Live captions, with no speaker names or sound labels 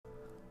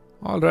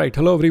Alright,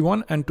 hello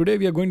everyone, and today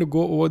we are going to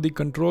go over the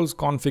controls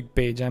config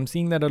page. I'm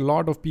seeing that a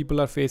lot of people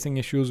are facing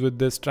issues with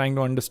this, trying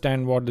to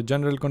understand what the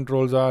general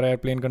controls are,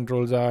 airplane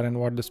controls are, and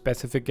what the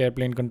specific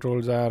airplane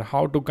controls are,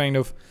 how to kind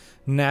of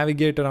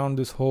navigate around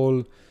this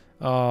whole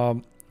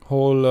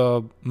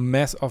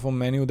mess of a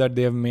menu that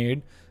they have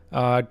made.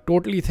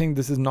 Totally think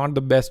this is not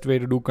the best way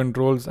to do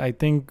controls. I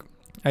think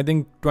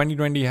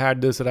 2020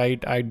 had this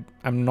right.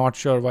 I'm not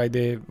sure why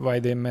they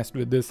messed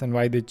with this and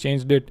why they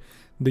changed it.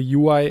 The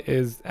UI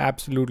is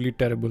absolutely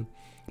terrible.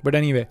 But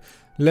anyway,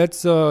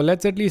 let's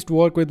at least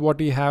work with what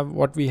we have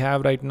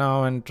right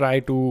now and try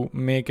to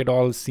make it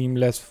all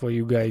seamless for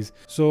you guys.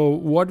 So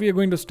what we are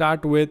going to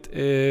start with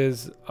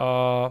is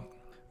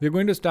we're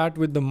going to start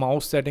with the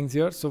mouse settings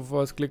here. So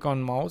first click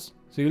on mouse.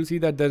 So you'll see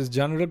that there's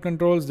general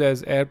controls,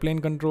 there's airplane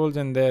controls,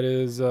 and there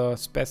is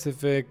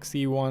specific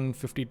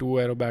C152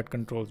 aerobat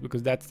controls,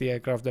 because that's the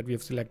aircraft that we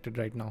have selected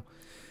right now.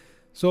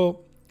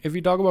 So if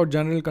we talk about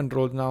general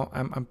controls now,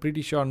 I'm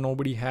pretty sure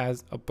nobody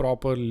has a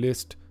proper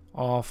list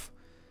of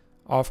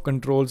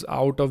controls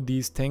out of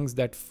these things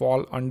that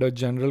fall under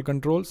general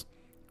controls.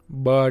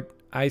 But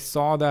I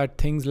saw that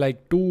things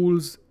like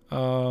tools,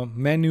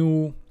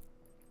 menu,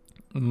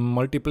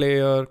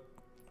 multiplayer,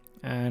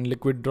 and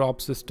liquid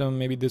drop system,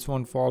 maybe this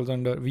one falls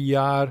under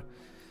VR.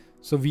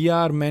 So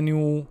VR,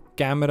 menu,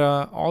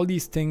 camera, all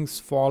these things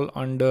fall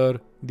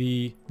under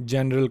the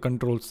general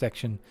controls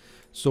section.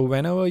 So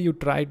whenever you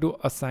try to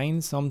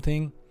assign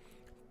something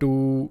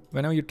to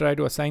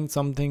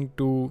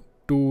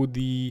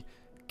the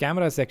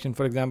camera section,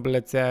 for example,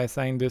 let's say I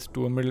assign this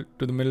to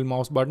the middle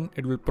mouse button,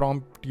 it will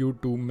prompt you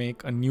to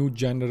make a new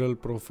general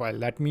profile.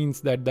 That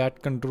means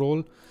that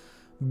control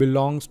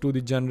belongs to the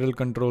general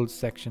controls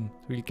section.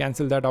 So we'll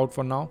cancel that out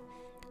for now.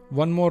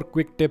 One more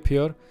quick tip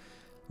here.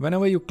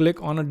 Whenever you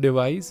click on a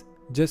device,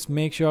 just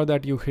make sure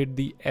that you hit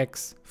the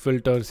X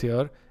filters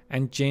here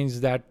and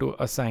change that to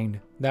assigned.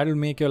 That will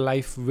make your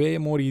life way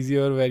more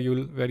easier, where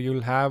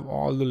you'll have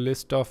all the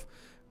list of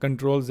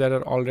controls that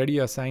are already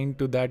assigned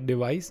to that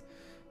device.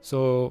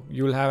 So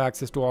you'll have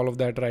access to all of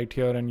that right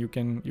here, and you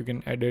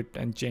can edit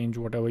and change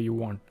whatever you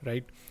want,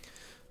 right?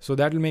 So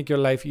that will make your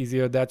life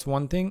easier. That's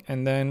one thing.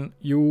 And then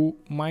you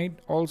might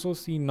also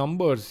see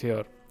numbers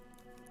here.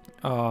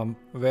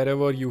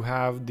 Wherever you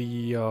have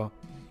the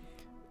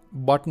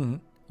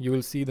button, you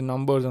will see the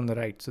numbers on the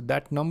right. So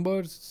that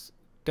numbers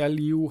tell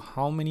you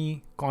how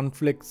many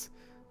conflicts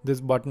this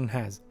button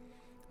has.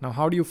 Now,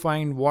 how do you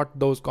find what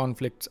those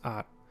conflicts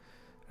are?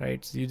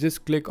 Right, so you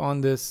just click on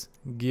this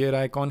gear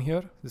icon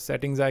here, the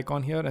settings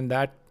icon here, and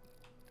that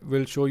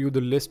will show you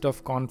the list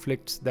of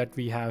conflicts that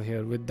we have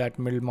here with that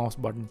middle mouse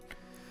button,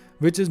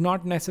 which is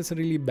not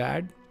necessarily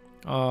bad,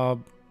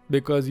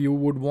 because you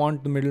would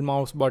want the middle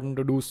mouse button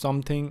to do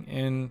something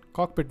in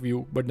cockpit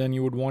view, but then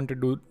you would want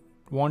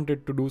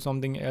it to do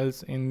something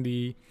else in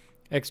the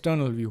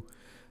external view.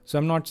 So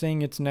I'm not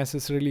saying it's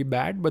necessarily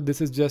bad, but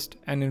this is just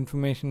an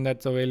information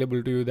that's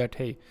available to you, that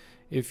hey,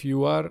 if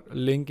you are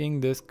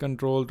linking this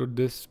control to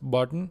this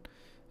button,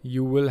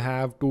 you will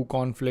have two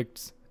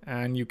conflicts,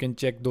 and you can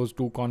check those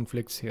two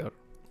conflicts here.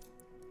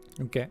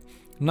 Okay,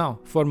 now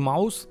for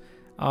mouse,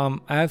 I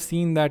have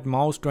seen that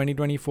mouse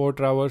 2024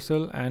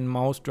 traversal and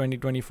mouse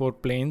 2024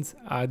 planes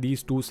are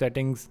these two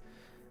settings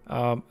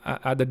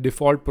are the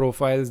default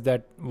profiles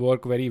that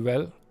work very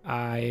well.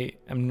 I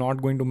am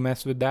not going to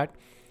mess with that.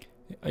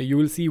 You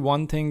will see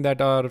one thing,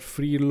 that our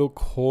free look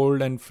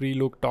hold and free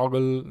look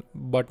toggle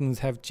buttons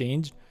have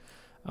changed.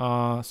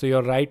 So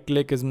your right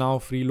click is now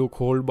free look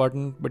hold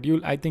button, but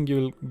I think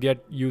you'll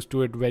get used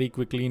to it very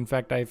quickly. In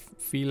fact, I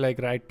feel like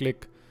right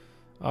click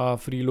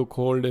free look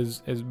hold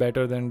is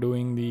better than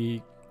doing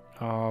the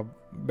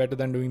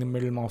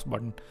middle mouse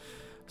button.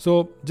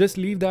 So just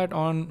leave that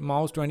on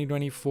mouse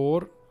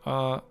 2024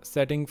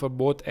 setting for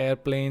both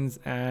airplanes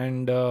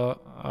and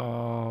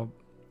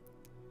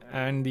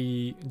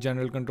the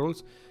general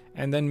controls,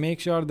 and then make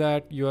sure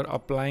that you are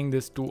applying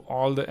this to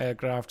all the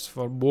aircrafts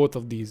for both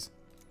of these.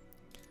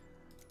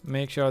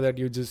 Make sure that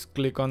you just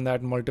click on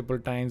that multiple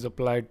times,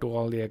 applied to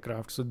all the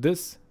aircraft. So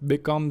this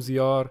becomes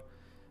your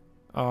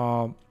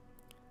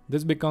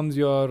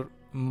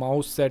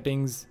mouse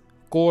settings,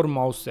 core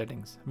mouse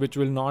settings, which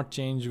will not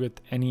change with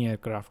any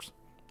aircrafts.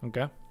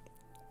 Okay.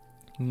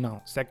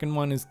 Now, second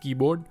one is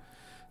keyboard.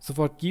 So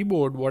for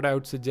keyboard, what I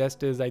would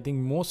suggest is, I think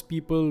most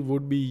people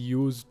would be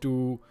used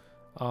to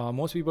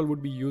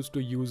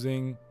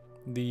using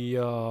the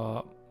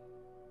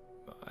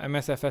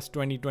msfs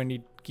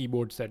 2020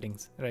 keyboard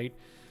settings, right?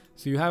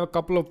 So you have a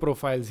couple of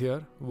profiles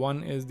here.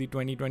 One is the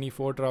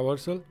 2024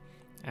 traversal,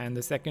 and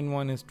the second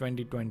one is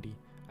 2020.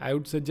 I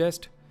would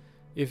suggest,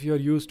 if you're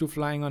used to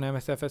flying on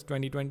msfs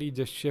 2020,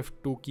 just shift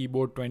to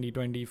keyboard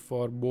 2020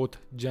 for both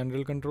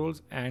general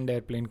controls and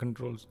airplane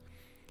controls.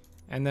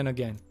 And then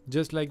again,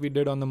 just like we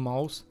did on the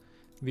mouse,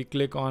 we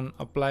click on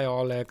apply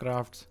all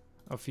aircrafts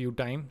a few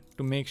times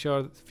to make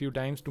sure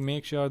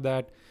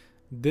that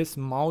this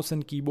mouse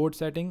and keyboard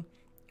setting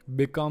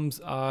becomes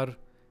our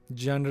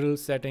general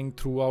setting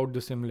throughout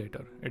the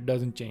simulator. It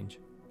doesn't change.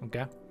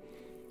 Okay,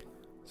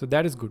 so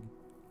that is good.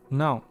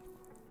 Now,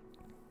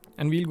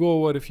 And we'll go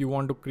over if you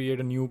want to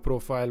create a new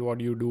profile, what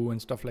do you do and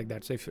stuff like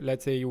that. So if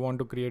let's say you want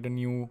to create a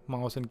new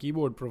mouse and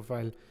keyboard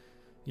profile,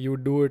 you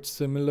would do it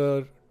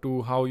similar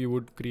to how you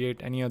would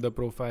create any other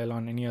profile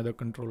on any other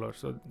controller.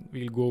 So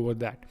we'll go over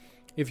that.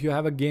 If you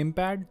have a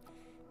gamepad,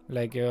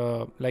 like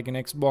an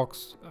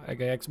Xbox,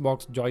 like an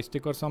Xbox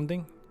joystick or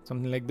something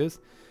like this,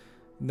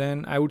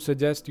 then I would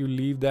suggest you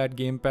leave that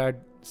gamepad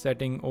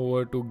setting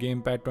over to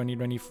gamepad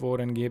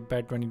 2024 and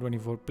gamepad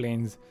 2024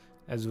 planes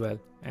as well.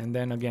 And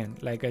then again,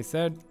 like I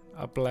said,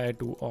 apply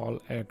to all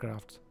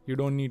aircrafts. You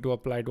don't need to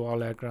apply to all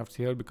aircrafts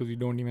here because we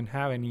don't even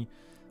have any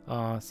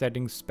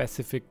settings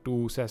specific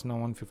to Cessna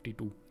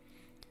 152.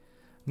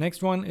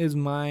 Next one is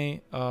my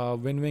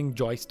WinWing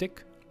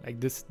joystick. Like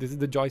this is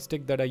the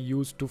joystick that I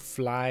use to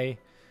fly.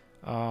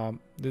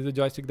 This is the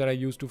joystick that I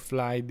use to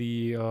fly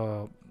the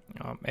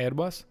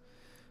Airbus.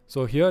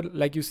 So here,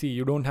 like you see,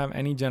 you don't have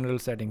any general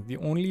settings. The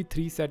only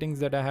 3 settings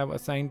that I have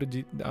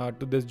assigned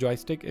to this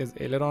joystick is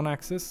aileron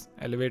axis,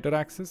 elevator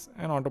axis,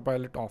 and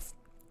autopilot off.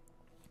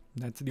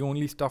 That's the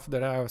only stuff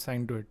that I have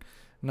assigned to it.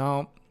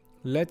 Now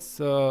let's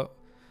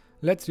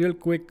real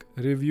quick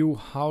review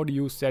how do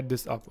you set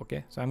this up.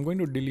 Okay, so I'm going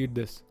to delete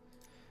this,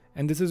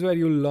 and this is where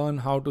you'll learn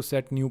how to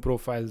set new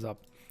profiles up.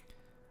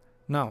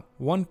 Now,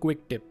 one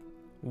quick tip: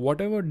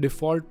 whatever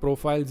default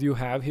profiles you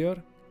have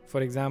here,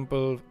 for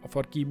example,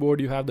 for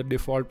keyboard you have the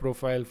default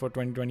profile for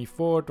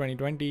 2024,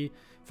 2020.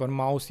 For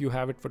mouse you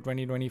have it for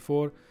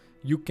 2024.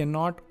 You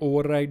cannot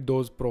override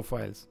those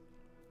profiles.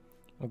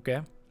 Okay,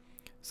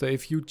 so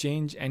if you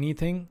change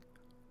anything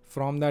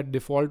from that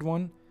default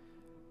one,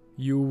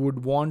 you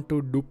would want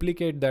to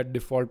duplicate that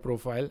default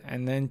profile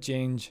and then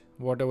change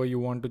whatever you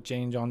want to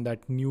change on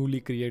that newly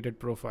created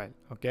profile.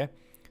 Okay,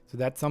 so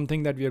that's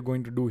something that we are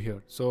going to do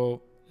here.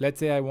 So let's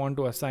say I want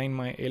to assign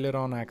my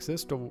aileron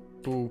axis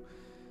to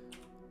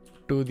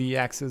the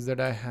axis that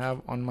I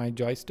have on my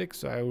joystick.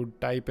 So I would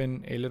type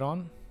in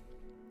aileron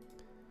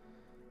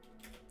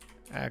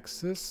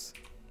axis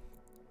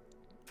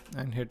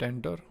and hit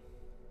enter.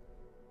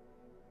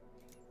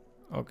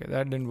 Okay,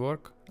 that didn't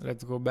work.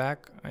 Let's go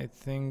back. I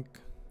think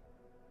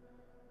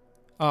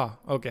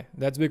okay,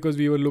 that's because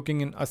we were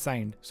looking in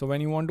assigned. So when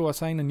you want to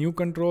assign a new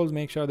controls,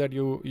 make sure that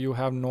you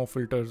have no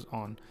filters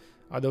on,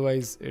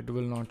 otherwise it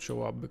will not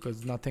show up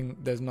because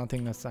there's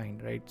nothing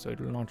assigned, right? So it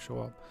will not show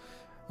up.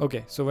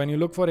 Okay, so when you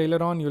look for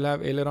aileron, you'll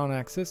have aileron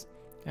axis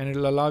and it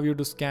will allow you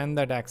to scan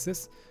that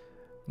axis.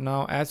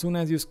 Now as soon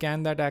as you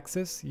scan that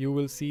axis, you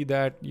will see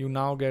that you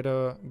now get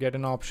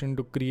an option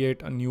to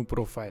create a new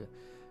profile.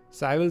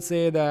 So I will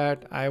say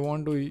that I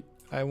want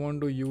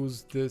to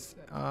use this,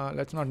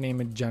 let's not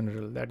name it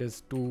general, that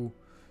is too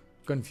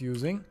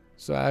confusing.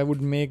 So I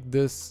would make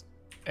this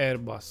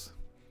Airbus.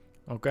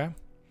 Okay,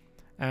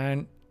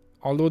 and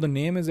although the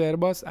name is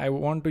Airbus, I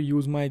want to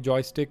use my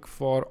joystick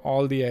for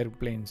all the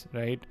airplanes,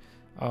 right?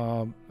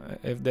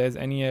 If there's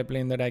any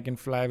airplane that I can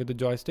fly with the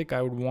joystick,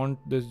 I would want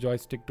this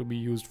joystick to be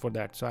used for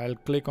that. So I'll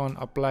click on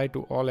apply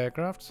to all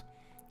aircrafts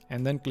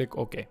and then click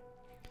OK.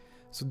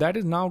 So that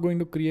is now going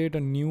to create a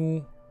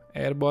new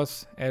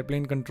Airbus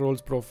airplane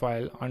controls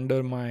profile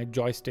under my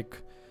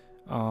joystick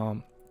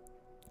config.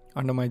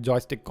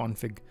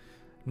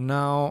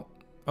 Now,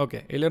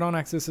 okay, aileron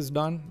axis is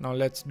done. Now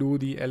let's do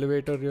the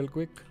elevator real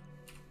quick.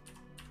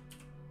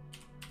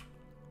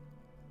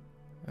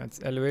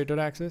 That's elevator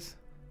axis.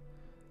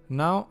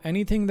 Now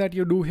anything that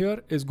you do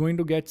here is going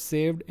to get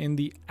saved in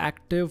the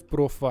active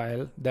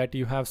profile that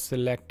you have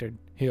selected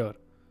here.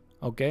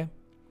 Okay,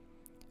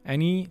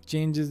 any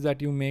changes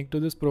that you make to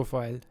this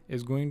profile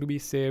is going to be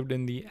saved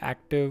in the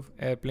active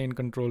airplane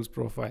controls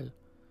profile,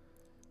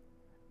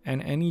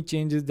 and any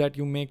changes that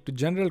you make to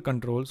general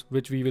controls,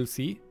 which we will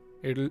see,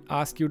 it will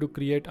ask you to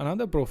create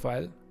another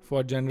profile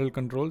for general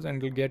controls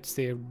and it will get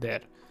saved there.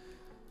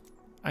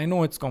 I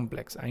know it's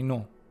complex, I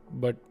know,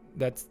 but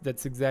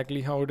that's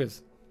exactly how it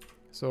is.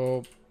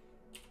 So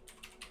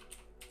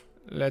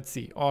let's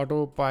see,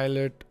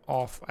 autopilot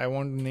off. I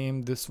want to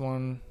name this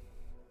one,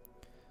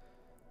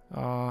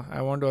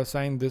 I want to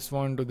assign this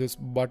one to this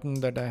button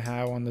that I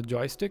have on the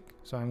joystick.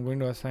 So I'm going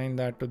to assign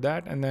that to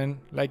that, and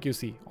then like you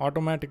see,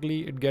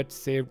 automatically it gets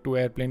saved to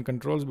airplane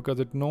controls because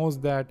it knows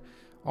that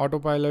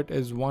autopilot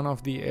is one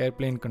of the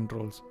airplane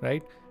controls,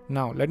 right?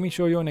 Now let me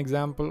show you an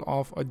example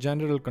of a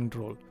general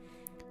control.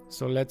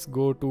 So let's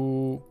go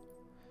to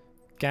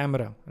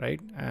camera,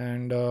 right?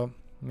 And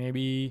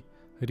maybe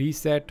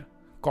reset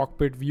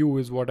cockpit view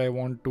is what I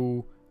want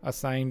to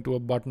assign to a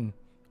button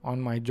on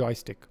my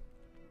joystick.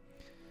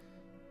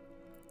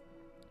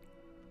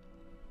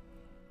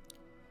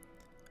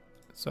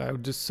 So I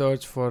would just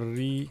search for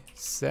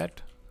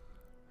reset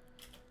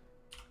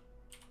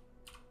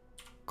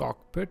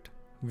cockpit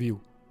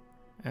view,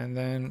 and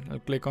then I'll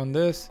click on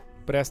this,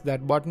 press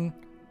that button.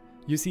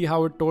 You see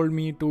how it told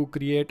me to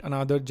create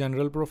another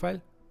general profile,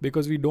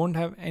 because we don't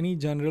have any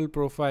general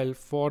profile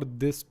for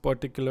this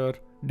particular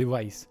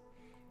device.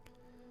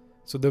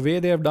 So the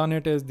way they have done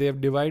it is they have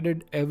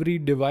divided every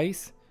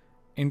device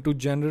into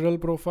general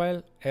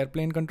profile,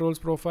 airplane controls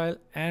profile,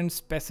 and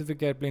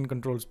specific airplane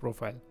controls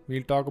profile.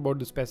 We'll talk about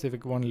the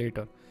specific one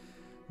later.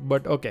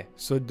 But okay,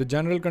 so the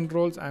general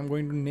controls, I'm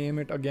going to name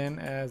it again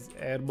as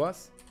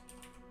Airbus,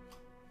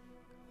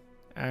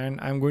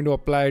 and I'm going to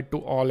apply it to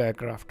all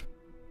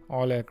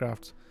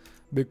aircrafts,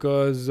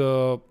 because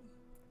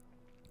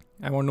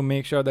I want to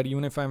make sure that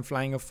even if I'm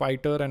flying a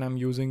fighter and I'm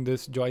using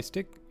this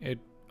joystick,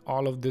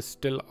 all of this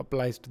still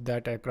applies to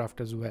that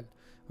aircraft as well.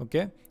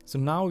 Okay, so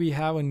now we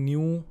have a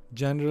new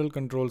general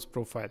controls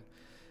profile.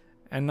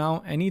 And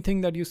now anything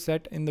that you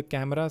set in the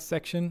camera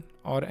section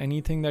or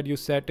anything that you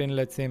set in,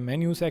 let's say,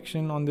 menu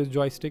section on this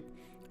joystick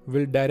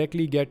will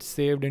directly get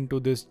saved into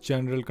this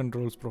general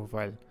controls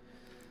profile.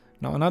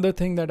 Now, another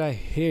thing that I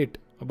hate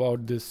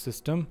about this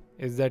system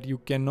is that you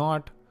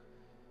cannot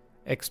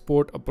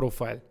export a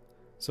profile.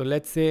 So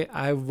let's say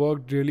I've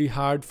worked really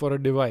hard for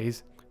a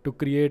device to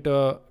create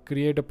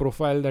a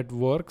profile that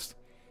works.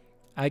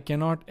 I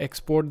cannot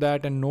export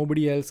that, and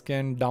nobody else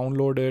can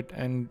download it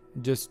and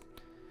just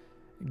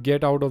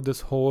get out of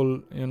this whole,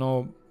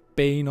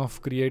 pain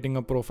of creating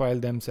a profile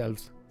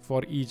themselves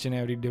for each and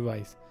every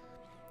device.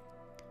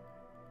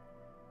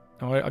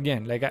 Or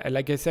again,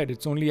 like I said,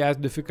 it's only as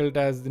difficult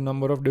as the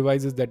number of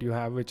devices that you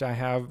have, which I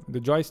have the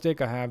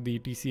joystick, I have the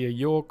TCA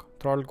yoke,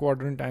 throttle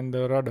quadrant, and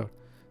the rudder.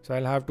 So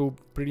I'll have to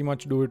pretty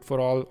much do it for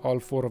all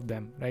 4 of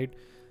them, right?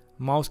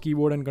 Mouse,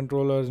 keyboard, and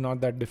controller is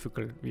not that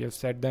difficult. We have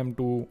set them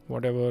to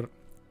whatever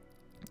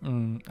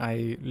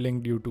I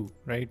linked you to,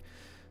 right?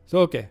 So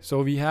okay,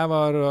 so we have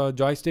our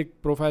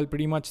joystick profile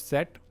pretty much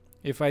set.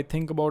 If I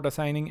think about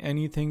assigning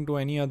anything to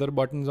any other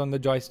buttons on the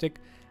joystick,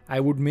 I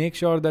would make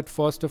sure that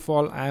first of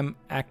all I am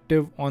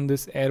active on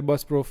this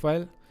Airbus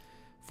profile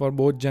for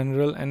both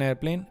general and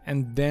airplane,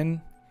 and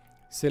then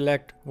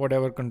select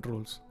whatever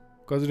controls.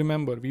 Because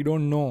remember, we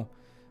don't know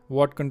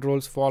what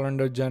controls fall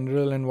under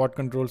general and what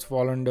controls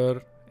fall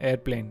under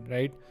airplane,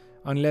 right?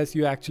 Unless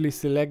you actually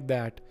select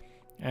that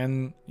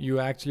and you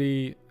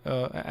actually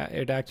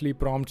it actually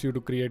prompts you to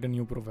create a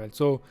new profile.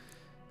 So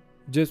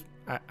just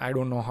I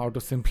don't know how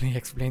to simply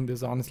explain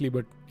this honestly,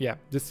 but yeah,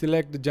 just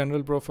select the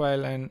general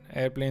profile and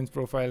airplanes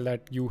profile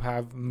that you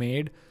have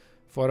made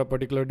for a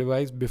particular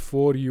device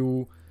before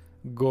you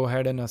go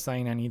ahead and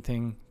assign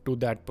anything to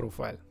that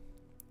profile.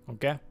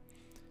 Okay,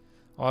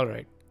 all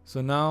right, so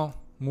now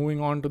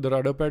moving on to the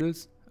rudder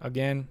pedals.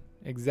 Again,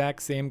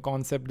 exact same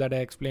concept that I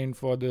explained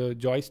for the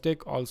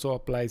joystick also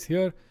applies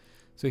here.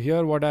 So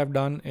here what I've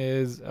done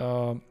is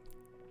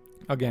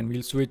again,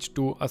 we'll switch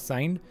to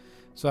assigned.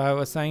 So I have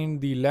assigned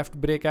the left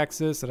brake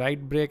axis,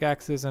 right brake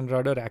axis, and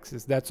rudder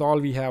axis. That's all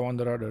we have on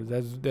the rudder.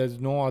 There's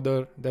no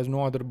other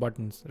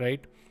buttons,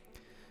 right?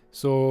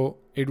 So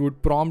it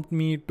would prompt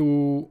me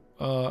to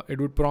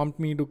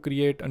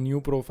create a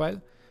new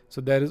profile.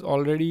 So there was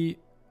already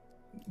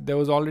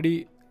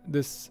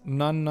this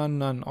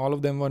none. All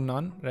of them were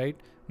none, right?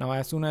 Now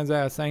as soon as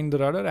I assigned the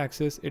rudder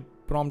axis, it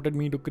prompted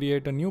me to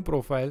create a new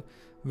profile,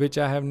 which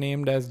I have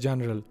named as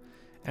general,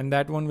 and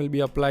that one will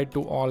be applied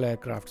to all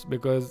aircrafts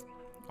because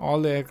all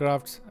the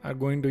aircrafts are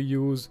going to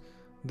use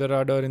the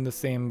rudder in the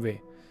same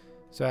way.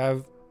 So I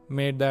have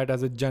made that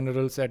as a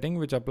general setting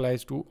which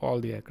applies to all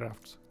the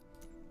aircrafts,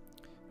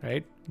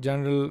 right?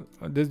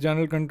 This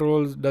general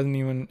controls doesn't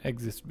even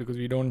exist because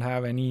we don't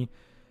have any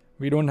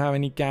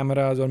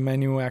cameras or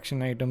menu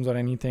action items or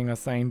anything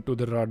assigned to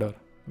the rudder.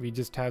 We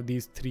just have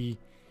these 3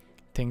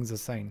 things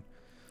assigned.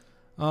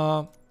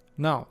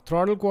 Now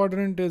throttle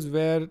quadrant is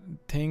where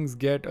things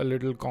get a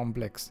little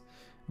complex,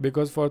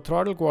 because for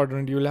throttle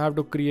quadrant you'll have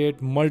to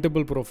create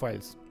multiple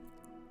profiles.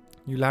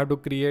 You'll have to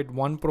create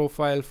one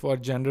profile for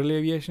general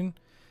aviation.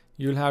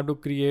 You'll have to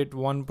create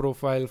one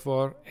profile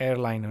for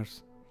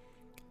airliners.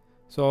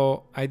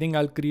 So I think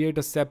I'll create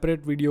a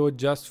separate video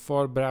just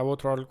for Bravo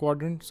throttle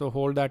quadrant. So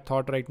hold that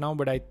thought right now.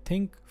 But I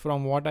think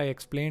from what I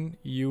explained,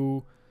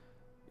 you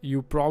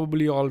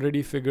probably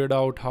already figured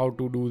out how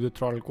to do the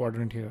throttle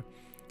quadrant here.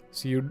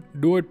 So you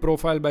do it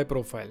profile by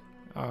profile.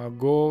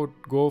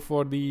 Go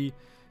for the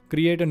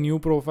create a new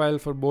profile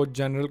for both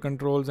general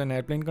controls and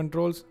airplane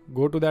controls.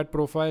 Go to that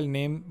profile,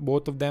 name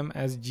both of them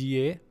as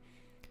GA,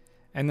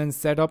 and then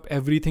set up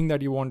everything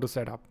that you want to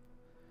set up.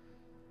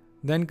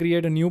 Then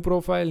create a new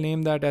profile,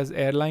 name that as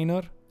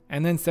airliner,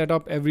 and then set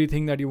up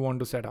everything that you want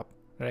to set up,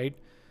 right?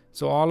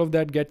 So all of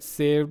that gets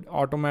saved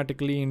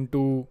automatically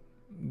into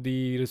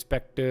the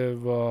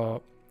respective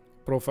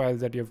profiles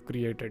that you've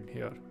created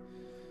here.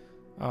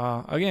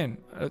 Again,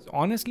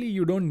 honestly,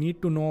 you don't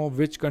need to know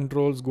which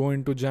controls go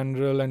into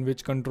general and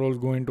which controls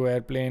go into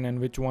airplane and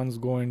which ones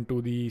go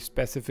into the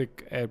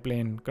specific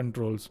airplane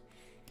controls,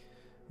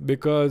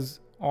 because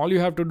all you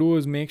have to do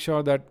is make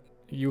sure that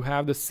you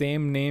have the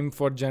same name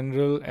for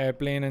general,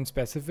 airplane, and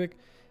specific,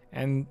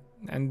 and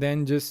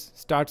then just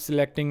start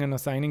selecting and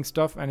assigning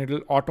stuff, and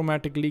it'll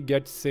automatically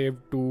get saved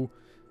to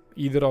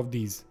either of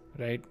these,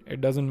 right?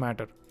 It doesn't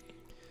matter.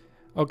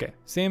 Okay,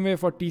 same way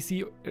for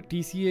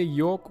TCA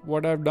yoke,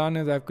 what I've done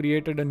is I've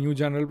created a new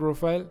general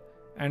profile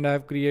and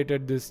I've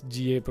created this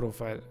GA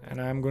profile,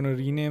 and I'm going to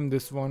rename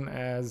this one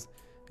as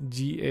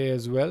GA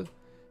as well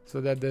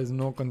so that there's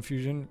no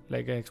confusion.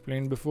 Like I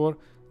explained before,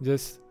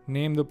 just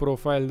name the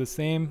profile the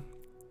same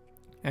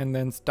and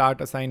then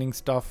start assigning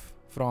stuff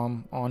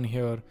from on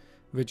here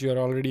which you're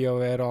already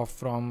aware of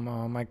from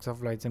Microsoft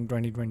Flight Sim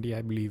 2020,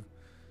 I believe.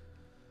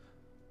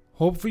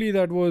 Hopefully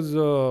that was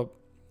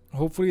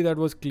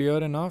clear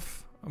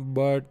enough,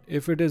 but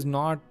if it is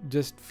not,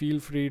 just feel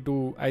free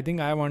to, I think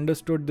I've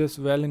understood this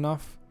well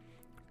enough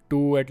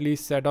to at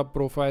least set up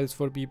profiles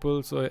for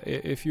people. So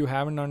if you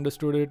haven't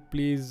understood it,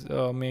 please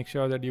make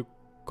sure that you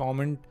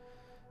comment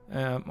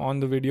on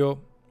the video.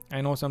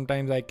 I know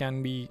sometimes I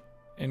can be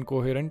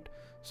incoherent,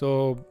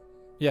 so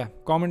yeah,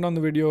 comment on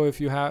the video if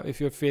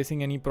you're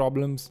facing any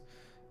problems,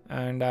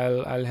 and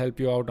I'll help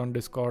you out on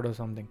Discord or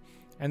something.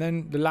 And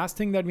then the last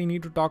thing that we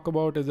need to talk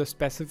about is the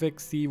specific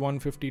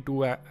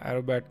C152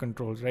 aerobat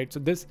controls, right? So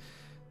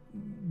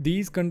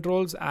these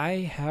controls,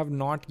 I have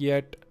not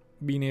yet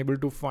been able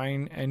to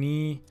find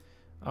any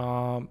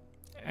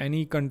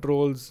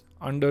controls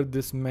under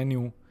this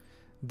menu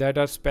that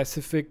are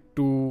specific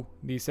to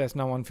the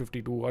Cessna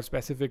 152 or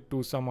specific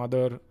to some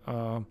other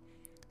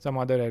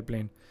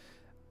airplane.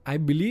 I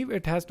believe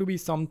it has to be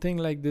something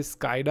like this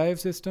Skydive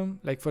system.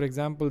 Like for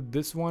example,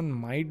 this one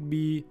might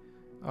be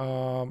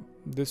a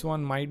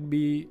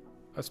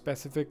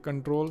specific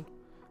control.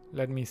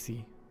 Let me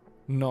see.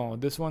 No,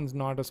 this one's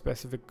not a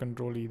specific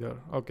control either.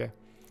 Okay,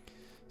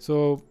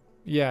 so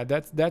yeah,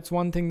 that's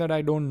one thing that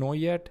I don't know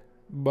yet.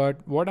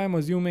 But what I'm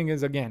assuming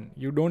is, again,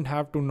 you don't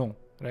have to know,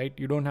 right?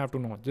 You don't have to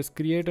know. Just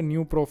create a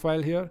new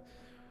profile here,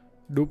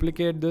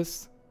 duplicate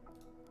this,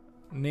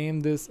 name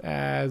this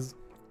as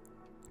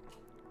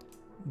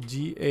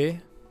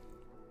GA,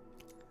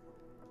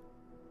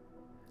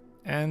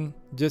 and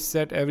just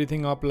set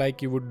everything up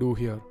like you would do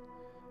here.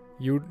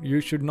 You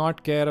should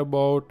not care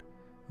about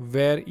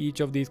where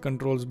each of these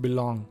controls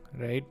belong,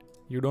 right?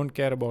 You don't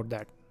care about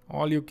that.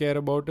 All you care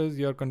about is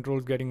your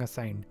controls getting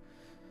assigned,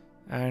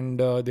 and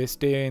they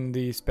stay in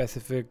the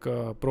specific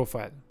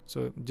profile.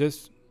 So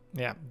just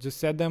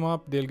set them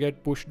up. They'll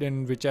get pushed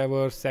in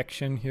whichever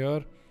section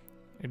here.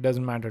 It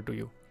doesn't matter to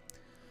you.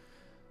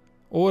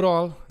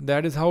 Overall,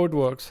 that is how it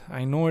works.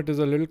 I know it is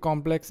a little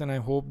complex, and I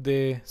hope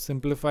they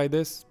simplify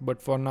this, but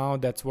for now,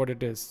 that's what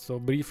it is. So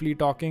briefly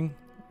talking,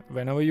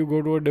 whenever you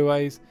go to a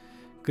device,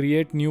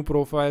 create new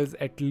profiles,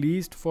 at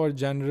least for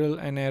general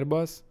and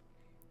airplane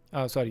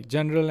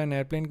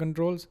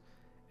controls,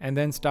 and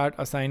then start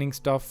assigning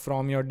stuff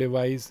from your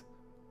device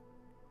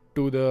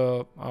to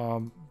the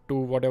to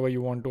whatever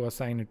you want to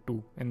assign it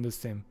to in the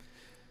sim.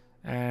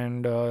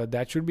 And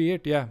that should be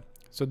it. Yeah,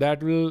 so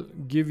that will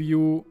give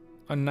you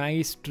a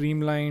nice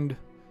streamlined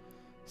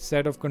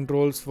set of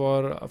controls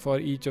for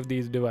each of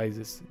these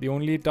devices. The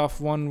only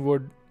tough one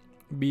would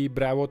be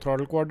Bravo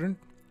Throttle Quadrant,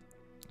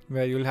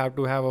 where you'll have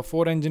to have a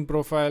 4-engine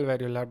profile, where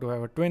you'll have to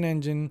have a twin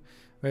engine,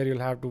 where you'll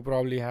have to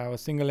probably have a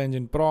single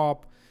engine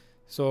prop.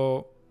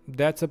 So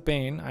that's a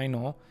pain, I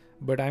know,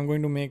 but I'm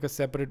going to make a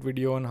separate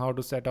video on how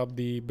to set up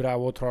the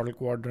Bravo Throttle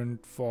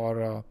Quadrant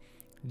for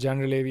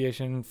general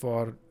aviation,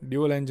 for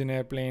dual engine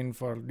airplane,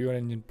 for dual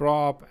engine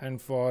prop,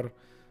 and for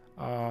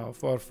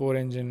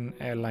 4-engine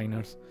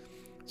airliners.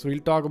 So we'll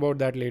talk about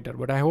that later,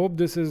 but I hope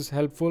this is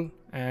helpful.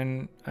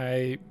 And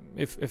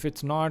if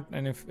it's not,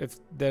 and if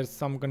there's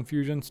some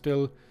confusion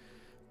still,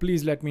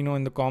 please let me know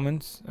in the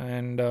comments,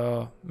 and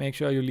make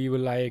sure you leave a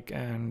like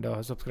and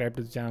subscribe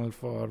to the channel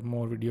for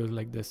more videos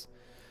like this.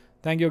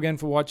 Thank you again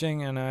for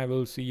watching, and I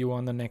will see you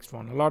on the next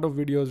one. A lot of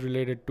videos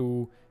related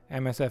to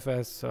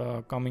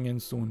MSFS coming in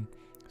soon,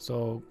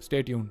 so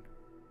stay tuned.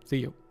 See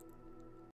you.